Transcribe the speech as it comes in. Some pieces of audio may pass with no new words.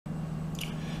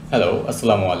Hello,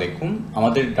 আসসালামু আলাইকুম।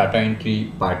 আমাদের ডাটা এন্ট্রি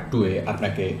পার্ট 2 এ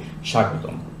আপনাকে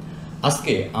স্বাগতম।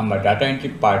 আজকে আমরা ডাটা এন্ট্রি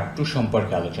পার্ট 2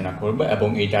 সম্পর্কে আলোচনা করব এবং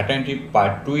এই ডাটা এন্ট্রি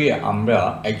পার্ট 2 এ আমরা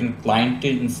একজন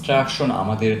ক্লায়েন্টের ইনস্ট্রাকশন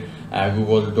আমাদের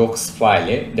গুগল ডক্স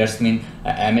ফাইলে, দ্যাটস মিন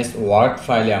এমএস ওয়ার্ড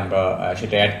ফাইলে আমরা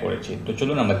সেটা অ্যাড করেছি। তো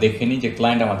চলুন আমরা দেখে নিই যে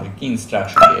ক্লায়েন্ট আমাদের কি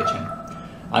ইনস্ট্রাকশন দিয়েছেন।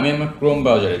 আমি আমার ক্রোম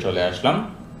ব্রাউজারে চলে আসলাম।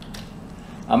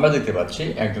 আমরা দেখতে পাচ্ছি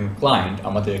একজন ক্লায়েন্ট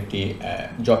আমাদের একটি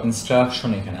জব ইনস্ট্রাকশন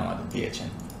এখানে আমাদের দিয়েছেন।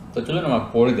 তো চলুন আমরা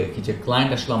পরে দেখি যে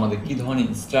ক্লায়েন্ট আসলে আমাদের কি ধরনের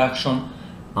ইনস্ট্রাকশন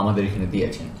আমাদের এখানে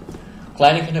দিয়েছেন।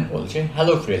 ক্লায়েন্ট এখানে বলছে,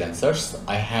 hello freelancers,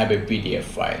 I have a PDF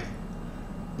file.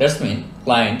 That's mean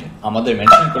client আমাদের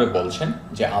মেনশন করে বলছেন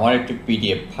যে আমার একটি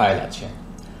পিডিএফ ফাইল আছে।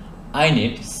 I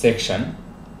need section,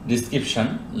 description,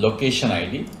 location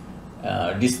ID,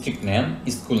 district name,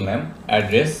 school name,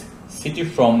 address, city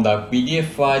from the PDF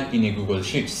file in a Google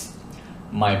Sheets.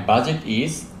 My budget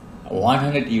is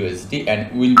 100 USD and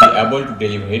will be able to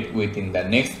deliver it within the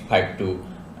next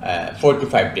 4 to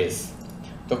 5 days.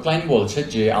 তো client বলছে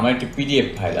যে আমার একটি PDF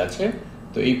file আছে।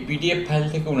 তো এই PDF file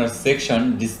থেকে ওনার section,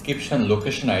 description,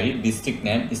 location ID, district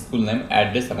name, school name,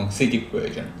 address এবং সিটি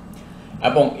প্রয়োজন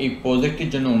এবং এই প্রজেক্টের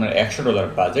জন্য ওনার $100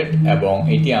 বাজেট এবং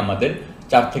এটি আমাদের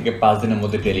 4 থেকে 5 দিনের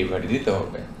মধ্যে ডেলিভারি দিতে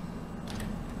হবে।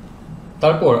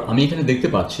 তারপর আমি এখানে দেখতে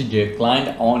পাচ্ছি যে ক্লায়েন্ট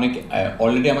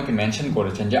অলরেডি আমাকে মেনশন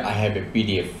করেছেন যে I have a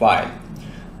PDF file.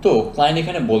 তো ক্লায়েন্ট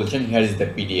এখানে বলেছেন here is the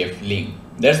PDF link.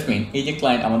 That's mean এই যে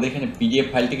ক্লায়েন্ট আমাদের এখানে পিডিএফ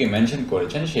ফাইলটিকে মেনশন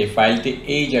করেছেন, সেই ফাইলটি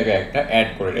এই জায়গায় একটা অ্যাড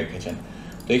করে রেখেছেন।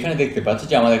 তো এখানে দেখতে পাচ্ছি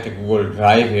যে আমাদের একটা গুগল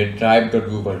ড্রাইভের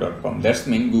drive.google.com, দ্যাটস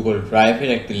মিন গুগল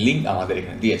ড্রাইভের একটা লিঙ্ক আমাদের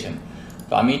এখানে দিয়েছেন।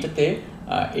 তো আমি এটাতে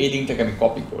এই লিঙ্কটাকে আমি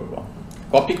কপি করব।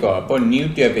 কপি করার পর নিউ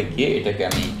ট্যাবে গিয়ে এটাকে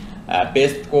আমি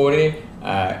পেস্ট করে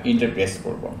ইন্টার প্রেস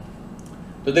করব।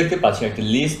 তো দেখতে পাচ্ছি একটা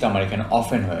লিস্ট আমার এখানে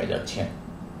ওপেন হয়ে যাচ্ছে।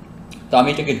 তো আমি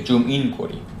এটাকে জুম ইন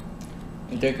করি।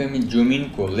 এটাকে আমি জুম ইন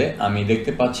করলে আমি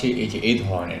দেখতে পাচ্ছি এই যে এই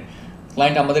ধরনের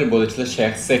ক্লায়েন্ট আমাদের বলেছিল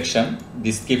section,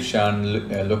 description,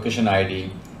 location ID,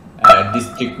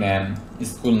 district name,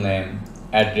 school name,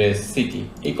 address, city,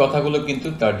 এই কথাগুলো কিন্তু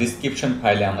তার ডিসক্রিপশন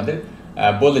ফাইলে আমাদের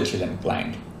বলেছিলেন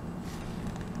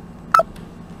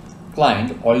ক্লায়েন্ট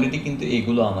অলরেডি কিন্তু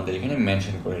এগুলো আমাদের এখানে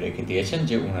মেনশন করে রেখে দিয়েছেন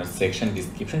যে ওনার সেকশন,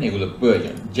 ডিসক্রিপশন এগুলো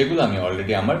প্রয়োজন, যেগুলো আমি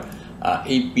অলরেডি আমার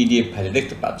এই পিডিএফ ফাইলে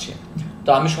দেখতে পাচ্ছি। তো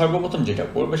আমি সর্বপ্রথম যেটা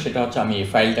করবো সেটা হচ্ছে আমি এই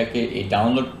ফাইলটাকে এই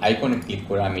ডাউনলোড আইকনে ক্লিক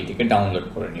করে আমি এটাকে ডাউনলোড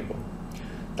করে নিব।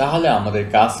 তাহলে আমাদের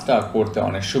কাজটা করতে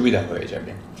অনেক সুবিধা হয়ে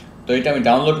যাবে। তো এটা আমি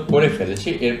ডাউনলোড করে ফেলেছি।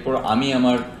 এরপর আমি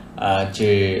আমার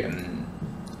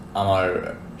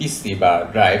পিসি বা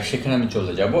ড্রাইভ সেখানে আমি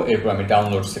চলে যাব। এরপর আমি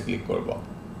ডাউনলোডসে ক্লিক করব।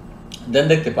 দেন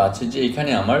দেখতে পাচ্ছি যে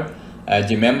এখানে আমার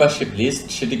যে মেম্বারশিপ লিস্ট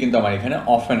সেটি কিন্তু আমার এখানে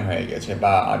ওপেন হয়ে গেছে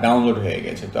বা ডাউনলোড হয়ে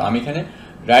গেছে। তো আমি এখানে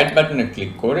রাইট বাটনে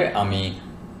ক্লিক করে আমি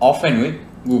ওপেন উইথ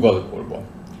গুগল করব।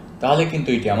 তাহলে কিন্তু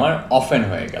এটি আমার ওপেন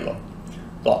হয়ে গেল।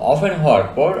 তো ওপেন হওয়ার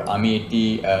পর আমি এটি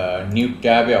নিউ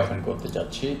ট্যাবে ওপেন করতে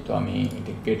চাচ্ছি। তো আমি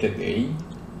এটি কেটে দেই,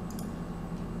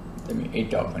 আমি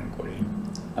এইটা ওপেন করি।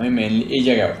 আমি মেইনলি এই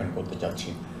জায়গায় ওপেন করতে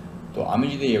চাচ্ছি। তো আমি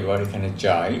যদি এবার এখানে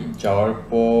যাই, যাওয়ার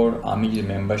পর আমি যে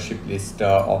মেম্বারশিপ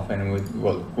লিস্টটা ওপেন উইথ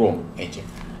গুগল ক্রোম, এই যে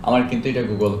আমার কিন্তু এটা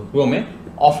গুগল ক্রোমে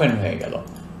ওপেন হয়ে গেল।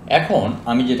 এখন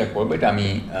আমি যেটা করবো এটা আমি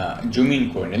জুম ইন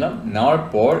করে নিলাম। নেওয়ার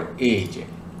পর এই যে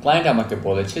ক্লায়েন্ট আমাকে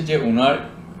বলেছে যে ওনার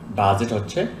বাজেট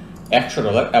হচ্ছে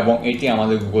 $100 এবং এটি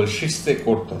আমাদের গুগল শিটসে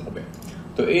করতে হবে।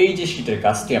 তো এই যে শিটের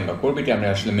কাজটি আমরা করবো, এটি আমরা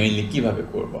আসলে মেইনলি কিভাবে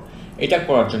করব। এটা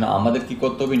করার জন্য আমাদের কি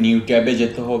করতে হবে, নিউ ট্যাবে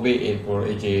যেতে হবে। এরপর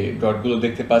এই যে ডটগুলো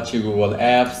দেখতে পাচ্ছি গুগল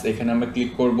অ্যাপস, এখানে আমরা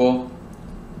ক্লিক করব।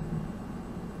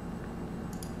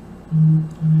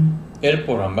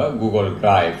 এরপর আমরা গুগল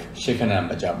ড্রাইভ সেখানে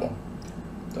আমরা যাব।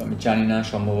 তো আমি জানি না,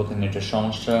 সম্ভবত নেটের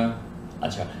সমস্যা।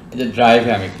 আচ্ছা, এই যে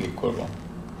ড্রাইভে আমি ক্লিক করব।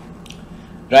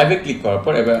 ড্রাইভে ক্লিক করার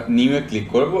পর এবার নিউয়ে ক্লিক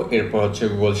করব। এরপর হচ্ছে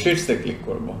গুগল শিটসে ক্লিক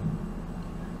করব।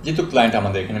 যেহেতু ক্লায়েন্ট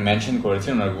আমাদের এখানে মেনশন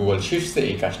করেছেন ওনার গুগল শিটসে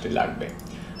এই কাজটি লাগবে।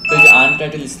 তো এই যে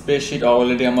আনটাইটেল স্প্রেডশিট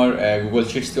অলরেডি আমার গুগল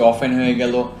শিটসে ওপেন হয়ে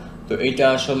গেল। তো এটা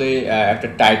আসলে একটা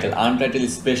টাইটেল, আনটাইটেল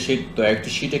স্প্রেডশিট। তো একটি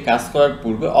শিটে কাজ করার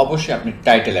পূর্বে অবশ্যই আপনি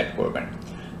টাইটেল অ্যাড করবেন।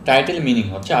 টাইটেল মিনিং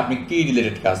হচ্ছে আপনি কি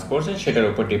রিলেটেড কাজ করছেন সেটার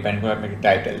উপর ডিপেন্ড করে আপনি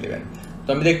টাইটেল দেবেন। তো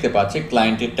আমি দেখতে পাচ্ছি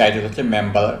ক্লায়েন্টের টাইটেল হচ্ছে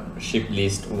মেম্বারশিপ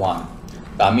লিস্ট 1।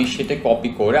 তো আমি সেটা কপি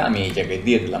করে আমি এই জায়গায়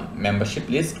দিয়ে দিলাম মেম্বারশিপ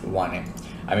লিস্ট 1-এ।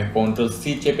 আমি Ctrl+C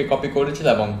চেপে কপি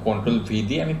করেছিলাম এবং Ctrl+V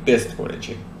দিয়ে আমি পেস্ট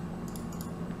করেছি।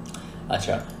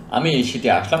 আচ্ছা, আমি এই শিটে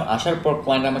আসলাম। আসার পর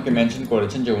ক্লায়েন্ট আমাকে মেনশন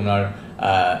করেছেন যে ওনার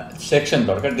সেকশন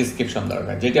দরকার, ডিসক্রিপশন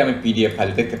দরকার, যেটি আমি পিডিএফ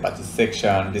ফাইলে দেখতে পাচ্ছি,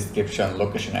 সেকশন, ডিসক্রিপশন,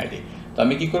 লোকেশন আইডি। তো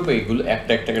আমি কি করবো, এইগুলো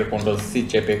একটা একটা করে Ctrl+C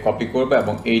চেপে কপি করবো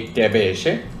এবং এই ট্যাবে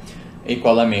এসে, এই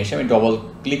কলামে এসে আমি ডবল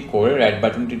ক্লিক করে লেফট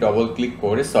বাটনটি ডবল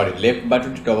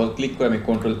ক্লিক করে আমি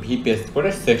Ctrl+V পেস্ট করে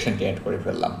সেকশনটি অ্যাড করে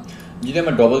ফেললাম। যদি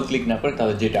আমরা ডবল ক্লিক না করি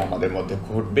তাহলে যেটা আমাদের মধ্যে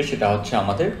ঘটবে সেটা হচ্ছে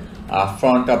আমাদের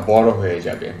ফন্টটা বড় হয়ে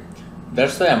যাবে।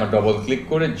 দ্যাটস ওয়াই আমরা ডবল ক্লিক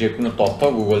করে যে কোনো তথ্য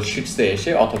গুগল শিটসে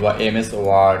এসে অথবা MS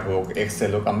ওয়ার্ড হোক,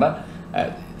 এক্সেল হোক, আমরা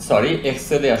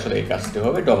এক্সেলে আসলে এই কাজটি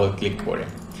হবে ডবল ক্লিক করে।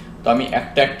 তো আমি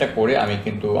একটা একটা করে আমি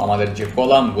কিন্তু আমাদের যে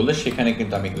কলামগুলো সেখানে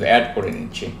কিন্তু আমি এগুলো অ্যাড করে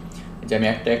নিচ্ছি। যে আমি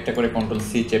একটা একটা করে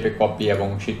Ctrl+C চেপে কপি এবং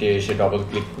শিটে এসে ডবল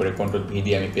ক্লিক করে Ctrl+V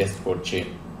দিয়ে আমি পেস্ট করছি।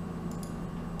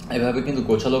 এভাবে কিন্তু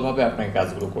গোছালোভাবে আপনাকে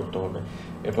কাজগুলো করতে হবে।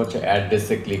 এরপর হচ্ছে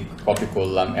অ্যাড্রেসে ক্লিক কপি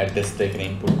করলাম, অ্যাড্রেসটা এখানে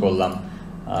ইনপুট করলাম,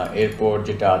 এরপর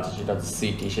যেটা আছে সেটা হচ্ছে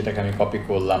সিটি, সেটাকে আমি কপি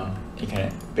করলাম, এখানে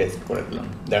পেস্ট করে দিলাম,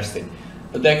 দ্যাটস ইট।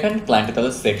 তো দেখেন ক্লায়েন্টে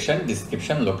তাহলে section,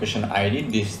 description, location ID,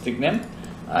 district name,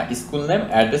 school name,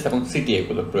 address এবং সিটি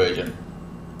এগুলো প্রয়োজন।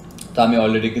 তো আমি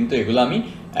অলরেডি কিন্তু এগুলো আমি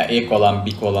এ column,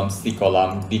 B column, C column,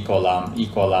 D column, ই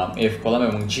কলাম, এফ কলাম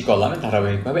এবং জি কলামে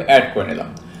ধারাবাহিকভাবে অ্যাড করে নিলাম।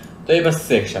 তো এবার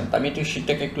সেকশন, তো আমি একটু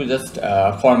শিটটাকে একটু জাস্ট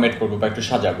ফরম্যাট করবো বা একটু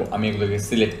সাজাবো। আমি এগুলোকে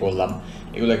সিলেক্ট করলাম,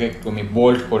 এগুলোকে একটু আমি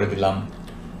বোল্ড করে দিলাম,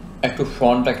 একটু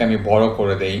ফন্টটাকে আমি বড়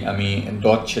করে দেই। আমি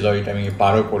 10 ছিল, এটা আমি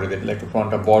 12 করে দিই, একটু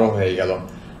ফন্টটা বড় হয়ে গেল।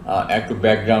 একটু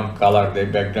ব্যাকগ্রাউন্ড কালার দেই,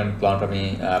 ব্যাকগ্রাউন্ড কালারটা আমি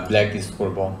ব্ল্যাক ইউজ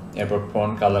করব। এরপর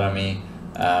ফন্ট কালার আমি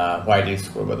হোয়াইট ইউজ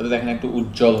করবো। তাহলে দেখেন একটু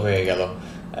উজ্জ্বল হয়ে গেল।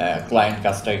 ক্লায়েন্ট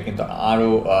কাজটাকে কিন্তু আরও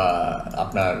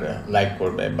আপনার লাইক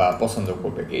করবে বা পছন্দ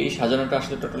করবে। এই সাজানোটা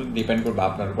আসলে টোটালি ডিপেন্ড করবে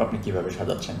আপনার উপর, আপনি কীভাবে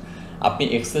সাজাচ্ছেন। আপনি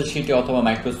এক্সেল শিটে অথবা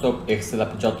মাইক্রোসফট এক্সেল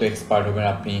আপনি যত এক্সপার্ট হবেন,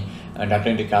 আপনি ডাটা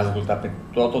এন্ট্রি কাজগুলোতে আপনি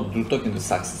তত দ্রুত কিন্তু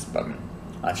সাকসেস পাবেন।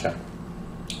 আচ্ছা,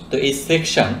 তো এই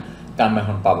সেকশনটা আমরা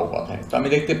এখন পাবো কোথায়? তো আমি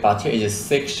দেখতে পাচ্ছি এই যে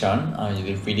সেকশন, আমি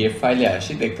যদি PDF ফাইলে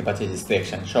আসি দেখতে পাচ্ছি এই যে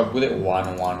সেকশন সবগুলো 1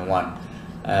 1 1,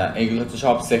 এইগুলো হচ্ছে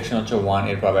সব সেকশন হচ্ছে 1,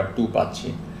 এরপর আবার 2 পাচ্ছি।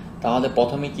 তাহলে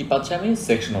প্রথমে কি পাচ্ছি আমি?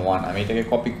 সেকশন 1। আমি এটাকে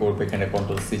কপি করবো, এখানে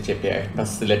Ctrl+C চেপে একটা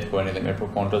সিলেক্ট করে নিলাম, এরপর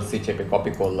Ctrl+C চেপে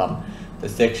কপি করলাম। তো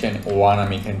সেকশন 1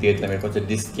 আমি এখানে দিয়ে দিলাম। এরপর হচ্ছে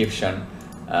ডিসক্রিপশন,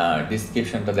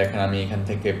 ডিসক্রিপশনটা দেখেন আমি এখান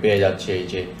থেকে পেয়ে যাচ্ছি এই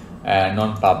যে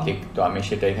নন পাবলিক। তো আমি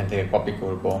সেটা এখান থেকে কপি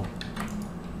করব,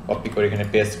 কপি করে এখানে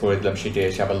পেস্ট করে দিলাম শিটে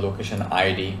এসে। আবার লোকেশন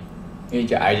আইডি, এই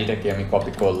যে আইডিটাকে আমি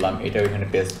কপি করলাম, এটাও এখানে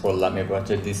পেস্ট করলাম। এরপর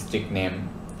হচ্ছে ডিস্ট্রিক্ট নেম,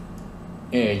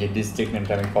 এই যে ডিস্ট্রিক্ট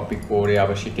নেমটা আমি কপি করে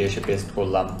আবার শিটে এসে পেস্ট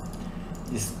করলাম।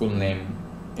 স্কুল নেম,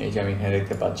 এই যে আমি এখানে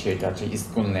দেখতে পাচ্ছি এটা হচ্ছে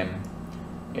স্কুল নেম,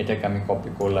 এটাকে আমি কপি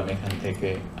করলাম এখান থেকে,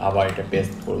 আবার এটা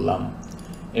পেস্ট করলাম।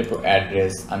 এরপর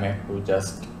অ্যাড্রেস, আমি একটু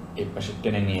জাস্ট এই পাশে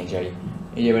টেনে নিয়ে যাই,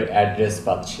 এই যে এবার অ্যাড্রেস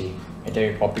পাচ্ছি,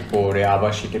 এটাকে কপি করে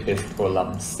আবার শিটে পেস্ট করলাম।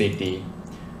 সিটি,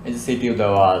 এই যে সিটিও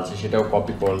দেওয়া আছে, সেটাও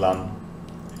কপি করলাম।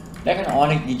 দেখেন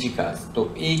অনেক ইজি কাজ। তো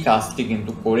এই কাজটি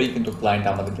কিন্তু করেই কিন্তু ক্লায়েন্ট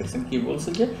আমাদের দেখছেন কি বলছে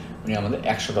যে উনি আমাদের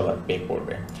 $100 পে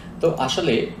করবে। তো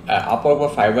আসলে আপওয়ার্ক বা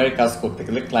ফাইবারের কাজ করতে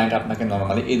গেলে ক্লায়েন্ট আপনাকে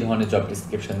নর্মালি এই ধরনের জব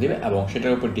ডিসক্রিপশন দিবে এবং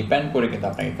সেটার উপর ডিপেন্ড করে কিন্তু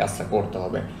আপনাকে কাজটা করতে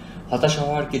হবে। হতাশ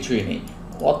হওয়ার কিছুই নেই,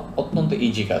 অত্যন্ত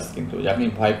ইজি কাজ। কিন্তু যে আপনি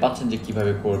ভয় পাচ্ছেন যে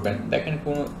কিভাবে করবেন, দেখেন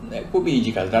খুবই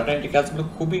ইজি কাজ। ডাটা এন্ট্রি কাজগুলো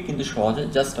খুবই কিন্তু সহজে,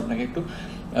 জাস্ট আপনাকে একটু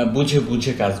বুঝে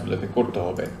বুঝে কাজগুলোকে করতে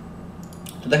হবে।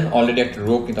 তো দেখেন অলরেডি একটা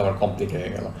রো কিন্তু আমার কমপ্লিট হয়ে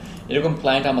গেল। এরকম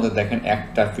ক্লায়েন্ট আমাদের দেখেন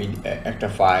একটা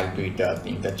ফাইল, 2টা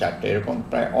 3টা 4টা এরকম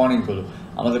প্রায় অনেকগুলো,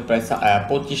 আমাদের প্রায়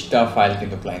 25টা ফাইল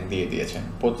কিন্তু ক্লায়েন্ট দিয়ে দিয়েছেন,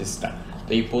 25টা। তো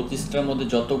এই 25টার মধ্যে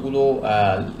যতগুলো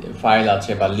ফাইল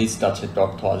আছে বা লিস্ট আছে,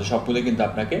 তথ্য আছে, সবগুলো কিন্তু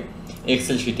আপনাকে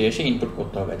এক্সেল শিটে এসে ইনপুট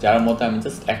করতে হবে, যার মধ্যে আমি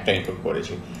জাস্ট একটা ইনপুট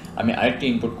করেছি। আমি আরেকটি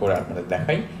ইনপুট করে আপনাদের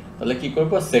দেখাই। তাহলে কি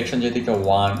করবো? সেকশন যেহেতু এটা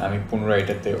 1, আমি পুনরায়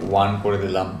এটাতে 1 করে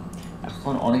দিলাম।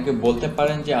 এখন অনেকে বলতে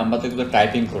পারেন যে আমরা তো এগুলো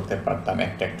টাইপিং করতে পারতাম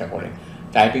একটা একটা করে।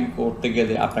 টাইপিং করতে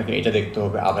গেলে আপনাকে এটা দেখতে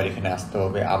হবে, আবার এখানে আসতে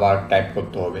হবে, আবার টাইপ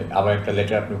করতে হবে, আবার একটা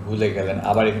লেটার আপনি ভুলে গেলেন,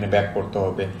 আবার এখানে ব্যাক করতে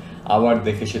হবে, আবার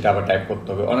দেখে সেটা আবার টাইপ করতে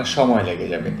হবে, অনেক সময় লেগে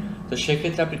যাবে। তো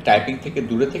সেক্ষেত্রে আপনি টাইপিং থেকে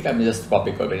দূরে থেকে আপনি জাস্ট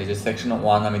কপি করবেন। এই যে সেকশন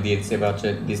 1 আমি দিয়ে দিচ্ছি, এবার হচ্ছে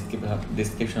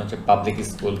ডিসক্রিপশন হচ্ছে পাবলিক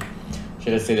স্কুল,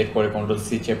 সেটা সিলেক্ট করে Ctrl+C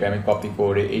চেপে আমি কপি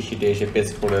করে এই শিটে এসে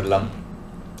পেস্ট করে দিলাম।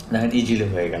 দেখেন ইজিলি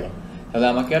হয়ে গেল। তাহলে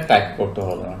আমাকে আর টাইপ করতে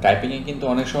হলো না। টাইপিংয়ে কিন্তু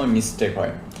অনেক সময় মিস্টেক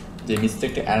হয়, যে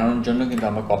মিস্টেকটা এড়ানোর জন্য কিন্তু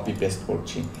আমরা কপি পেস্ট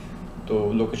করছি। তো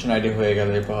লোকেশন আইডি হয়ে গেল।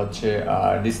 এরপর হচ্ছে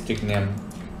ডিস্ট্রিক্ট নেম,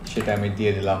 সেটা আমি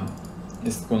দিয়ে দিলাম।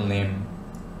 স্কুল নেম,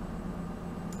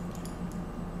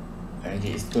 এই যে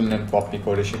স্কুল নেম কপি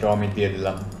করে সেটাও আমি দিয়ে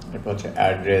দিলাম। এরপর হচ্ছে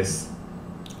অ্যাড্রেস,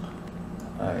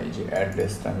 এই যে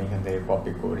অ্যাড্রেসটা আমি এখান থেকে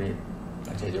কপি করি,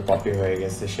 আচ্ছা এই যে কপি হয়ে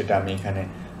গেছে, সেটা আমি এখানে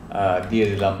দিয়ে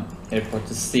দিলাম। এরপর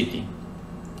হচ্ছে সিটি,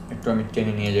 একটু আমি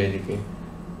টেনে নিয়ে যাই এদিকে,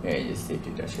 এই যে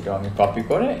সিটিটা সেটাও আমি কপি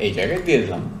করে এই জায়গায় দিয়ে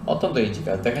দিলাম। অত্যন্ত ইজি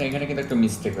কাজ। দেখেন এখানে কিন্তু একটা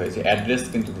মিস্টেক হয়েছে, অ্যাড্রেস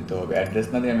কিন্তু দিতে হবে, অ্যাড্রেস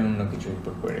না দিয়ে আমি অন্য কিছু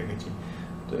ইনপুট করে রেখেছি।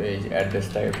 তো এই যে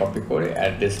অ্যাড্রেসটাকে কপি করে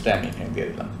অ্যাড্রেসটা আমি এখানে দিয়ে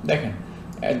দিলাম। দেখেন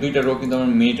 2টা রো কিন্তু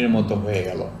আমার মিনিটের মতো হয়ে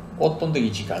গেল। অত্যন্ত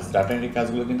ইজি কাজ। ডাটা এন্ট্রি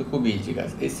কাজগুলো কিন্তু খুবই ইজি কাজ।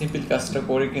 এই সিম্পল কাজটা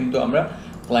করে কিন্তু আমরা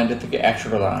ক্লায়েন্টের থেকে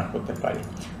 $100 আর্ন করতে পারি।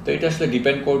 তো এটা আসলে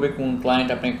ডিপেন্ড করবে কোন ক্লায়েন্ট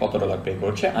আপনাকে কত ডলার পে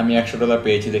করছে। আমি $100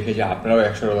 পেয়েছি দেখে যে আপনারাও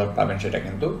 $100 পাবেন সেটা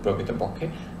কিন্তু প্রকৃতপক্ষে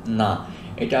না।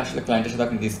 এটা আসলে ক্লায়েন্টের সাথে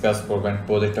আপনি ডিসকাস করবেন,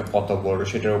 প্রজেক্টটা কত বড়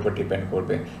সেটার উপর ডিপেন্ড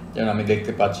করবে। যেমন আমি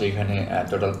দেখতে পাচ্ছি এখানে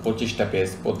টোটাল 25টা পেজ,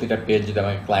 প্রতিটা পেজ যদি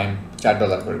আমাকে ক্লায়েন্ট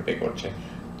 $4 করে পে করছে।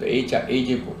 তো এই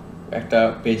যে একটা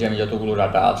পেজে আমি যতগুলো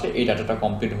ডাটা আছে এই ডাটাটা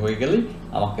কমপ্লিট হয়ে গেলেই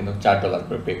আমাকে কিন্তু $4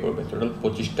 করে পে করবে। টোটাল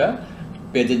 25টা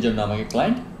পেজের জন্য আমাকে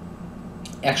ক্লায়েন্ট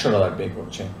 $100 পে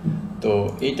করছে। তো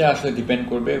এটা আসলে ডিপেন্ড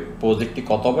করবে প্রজেক্টটি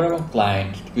কত বড় এবং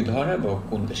ক্লায়েন্ট কী ধরনের এবং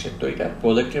কোন দেশের। তো এটা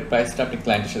প্রজেক্টের প্রাইসটা আপনি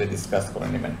ক্লায়েন্টের সাথে ডিসকাস করে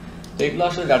নেবেন। তো এগুলো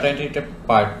আসলে ডাটা এন্ট্রি এটা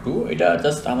পার্ট 2, এটা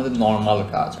জাস্ট আমাদের নর্মাল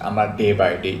কাজ। আমরা day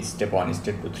by day step 1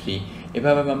 step 2 3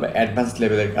 এভাবে আমরা অ্যাডভান্স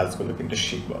লেভেলের কাজগুলো কিন্তু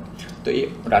শিখব। তো এই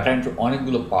ডাটা এন্ট্রি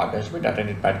অনেকগুলো পার্ট আসবে। ডাটা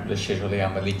এন্ট্রি পার্টগুলো শেষ হলে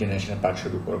আমরা লিড জেনারেশনের পার্ট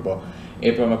শুরু করব।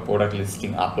 এরপর আমরা product listing,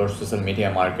 upload, social media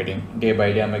marketing, day by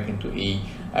day আমরা কিন্তু এই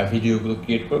ভিডিওগুলো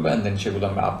ক্রিয়েট করবো অ্যান্ড দেন সেগুলো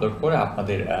আমরা আপলোড করে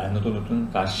আপনাদের নতুন নতুন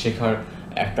কাজ শেখার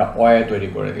একটা ওয়ে তৈরি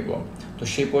করে দেব। তো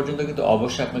সেই পর্যন্ত কিন্তু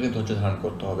অবশ্যই আপনাকে ধৈর্য ধারণ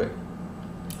করতে হবে।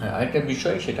 আরেকটা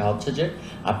বিষয় সেটা হচ্ছে যে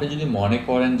আপনি যদি মনে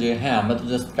করেন যে হ্যাঁ আমরা তো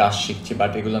জাস্ট কাজ শিখছি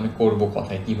বাট এগুলো আমি করবো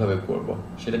কোথায়, কীভাবে করব,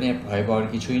 সেটা নিয়ে ভয় পাওয়ার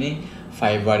কিছুই নেই।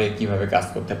 ফাইবারে কীভাবে কাজ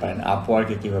করতে পারেন,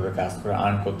 আপওয়ার্কে কীভাবে কাজ করে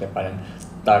আর্ন করতে পারেন,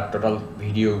 তার টোটাল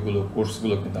ভিডিওগুলো,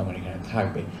 কোর্সগুলো কিন্তু আমার এখানে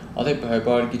থাকবে। অতএব ভয়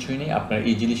পাওয়ার কিছুই নেই, আপনার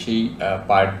ইজিলি সেই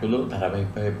পার্টগুলো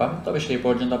ধারাবাহিকভাবে পান। তবে সেই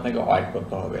পর্যন্ত আপনাকে ওয়েট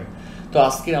করতে হবে। তো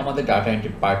আজকের আমাদের ডাটা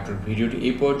এন্ট্রি পার্ট 2 ভিডিওটি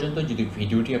এই পর্যন্ত। যদি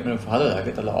ভিডিওটি আপনার ভালো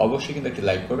লাগে তাহলে অবশ্যই কিন্তু একটি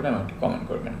লাইক করবেন এবং একটি কমেন্ট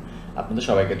করবেন। আপনাদের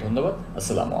সবাইকে ধন্যবাদ।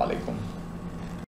 আসসালামু আলাইকুম।